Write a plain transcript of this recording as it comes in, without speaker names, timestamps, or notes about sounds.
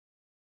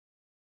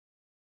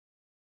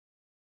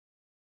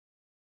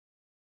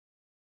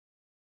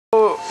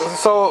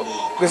So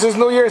this is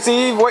New Year's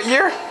Eve. What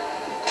year?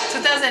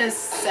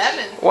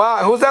 2007.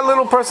 Wow. Who's that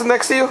little person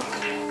next to you?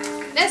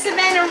 That's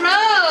Savannah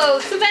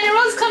Rose. Savannah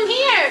Rose, come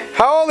here.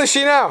 How old is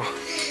she now?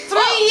 3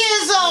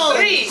 years old.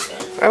 3.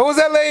 And who's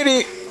that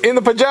lady in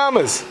the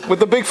pajamas with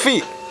the big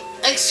feet?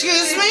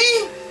 Excuse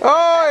me?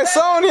 Oh, it's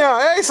Sonia.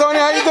 Hey, Sonia,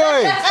 how you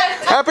doing?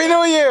 Happy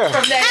New Year.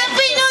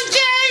 Happy New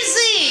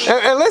Jersey!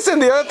 And listen,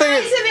 the other thing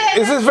is,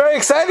 this is very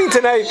exciting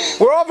tonight.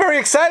 We're all very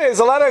excited. There's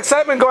a lot of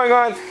excitement going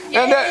on.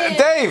 Yeah. And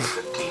Dave,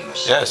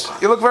 Yes.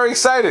 you look very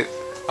excited.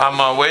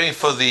 I'm waiting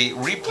for the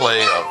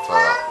replay of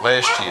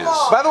last year's.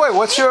 By the way,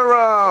 what's your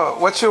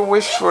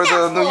wish for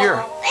the new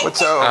year?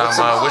 What's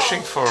I'm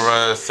wishing for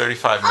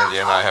 35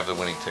 million. I have the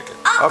winning ticket.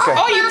 okay.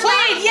 Oh, you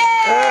played? Yay!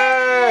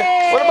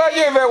 Hey. What about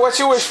you, Yvette? What's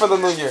your wish for the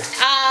new year?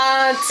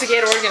 To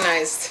get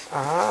organized.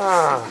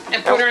 Ah.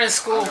 And put her in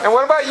school. And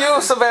what about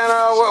you,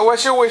 Savannah?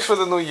 What's your wish for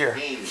the new year?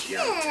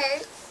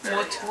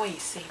 More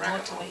toys. Say more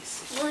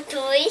toys. More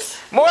toys.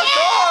 More toys!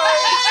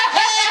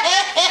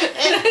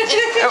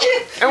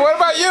 And what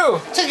about you?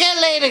 To get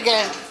laid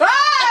again.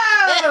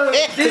 Oh!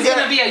 This is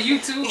gonna be a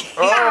YouTube.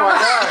 Oh my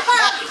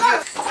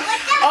God.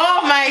 Oh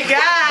my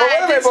God! But wait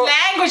a minute, This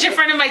language in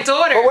front of my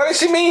daughter. But what does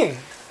she mean?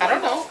 I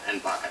don't know.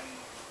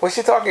 What's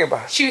she talking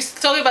about? She was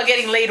talking about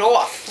getting laid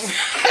off.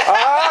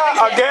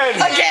 Again.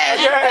 Again.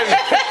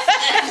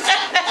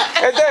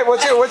 Hey Dave,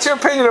 what's your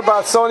opinion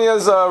about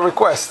Sonia's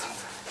request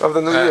of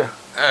the new year?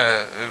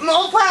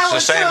 More power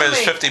It's the same to as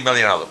me. 50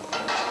 million other ones.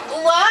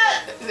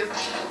 What?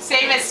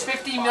 Same as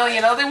 50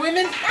 million other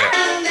women? Where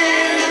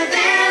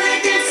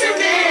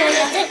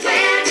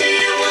do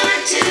you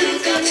want to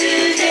go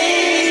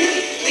today?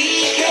 We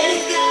can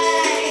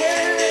fly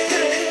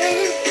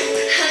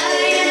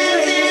higher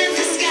in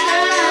the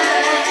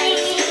sky.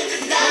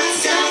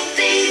 Lots of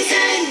things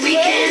that we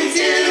can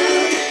do.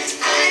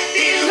 I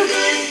feel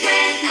good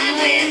when I'm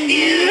with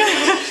you.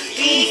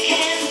 We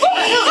can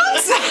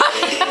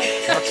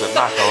That's a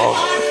knock her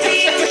over.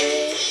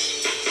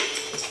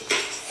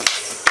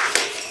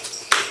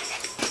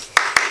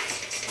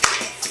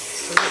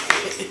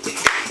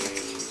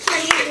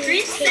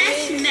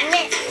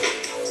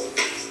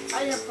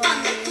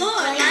 on the floor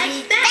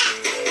like that.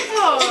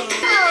 Oh,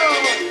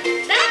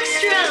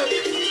 backstroke.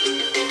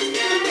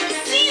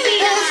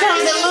 Seaweed That's from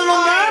the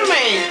Little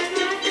Mermaid.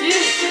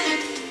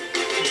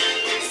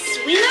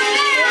 Swim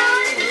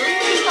around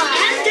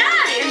and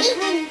dive.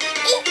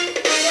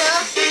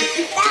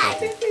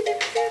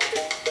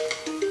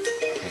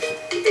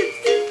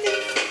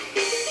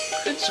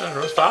 Good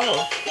son,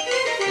 follow.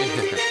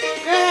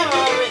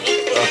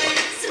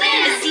 Swim.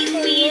 The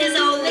seaweed is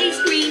always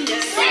green. The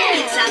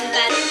seaweed's on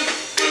that.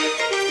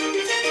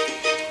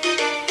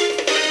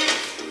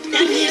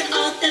 Down here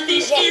all the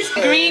fish is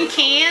Green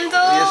candle.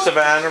 Dear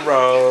Savannah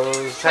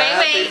Rose,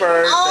 happy wait.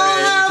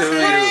 birthday to you.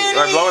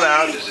 Blow it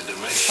out.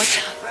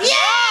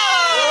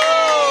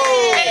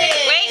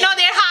 Wait, no,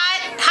 they're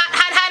hot.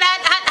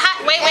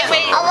 Hot. Wait. I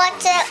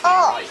want it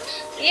all.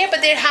 Yeah,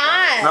 but they're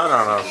hot. No,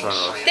 son.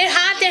 They're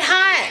hot.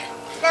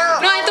 No,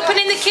 I have to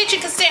put it in the kitchen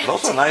because they're...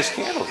 Those are nice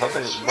candles. I will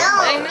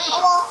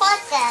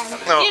hold them.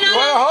 No. You know,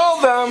 Wanna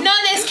hold them? no,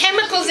 there's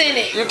chemicals in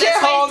it. You can't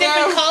hold them.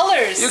 Different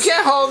colors. You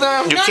can't hold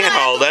them. You can't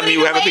hold them.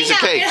 You have a piece of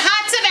cake. They're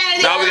hot,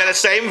 Savannah. No, we gotta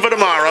save them for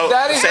tomorrow.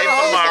 Daddy's Save them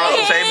for gonna tomorrow.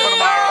 hold them. Save them for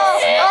tomorrow.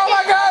 Oh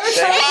my God!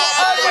 It's Save it. Put it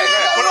away.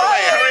 Put it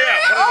away. Hurry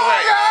up. Put it Oh my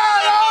away.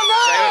 God! Oh no!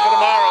 Save it for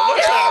tomorrow. Look,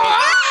 Sarah.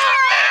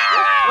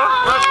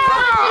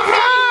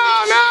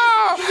 No!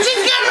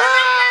 She's gonna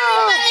run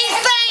everybody's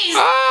face.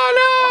 Oh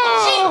no!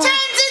 She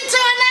turns into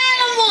an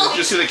animal.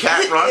 Did you see the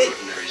cat run?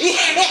 He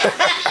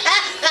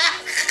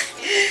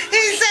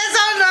says,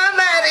 "Oh no, I'm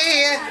out of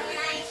here."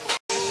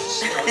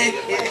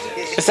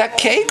 Is that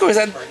cake or is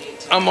that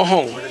a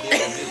mahong?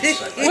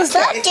 What's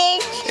that?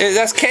 Is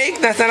that cake?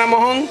 That's not a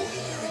mahong?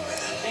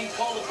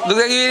 Look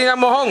like you're eating a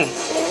mahong.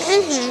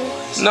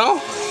 No?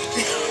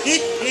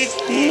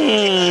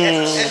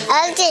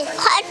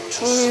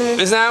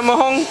 Is that a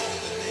mahong?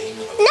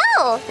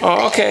 No,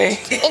 Oh, okay.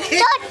 it's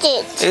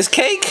torted. Is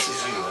cake?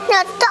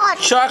 No,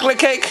 torted. Chocolate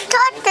cake?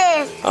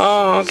 Torted.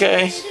 Oh,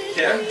 okay.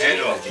 Yeah,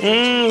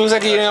 Angelo. Looks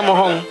like you're eating a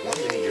mahong.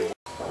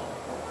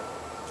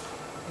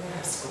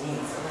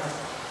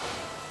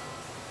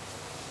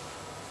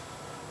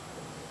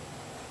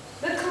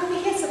 Look over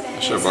here, Savannah. I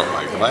should have brought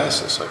my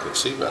glasses so I could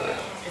see better.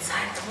 It's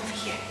hot. Come over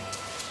here.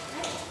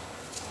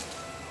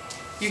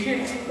 You hear?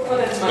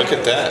 Look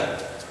at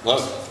that.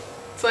 Look.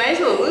 So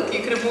Angelo, look,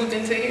 you could have moved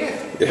into here.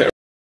 Yeah,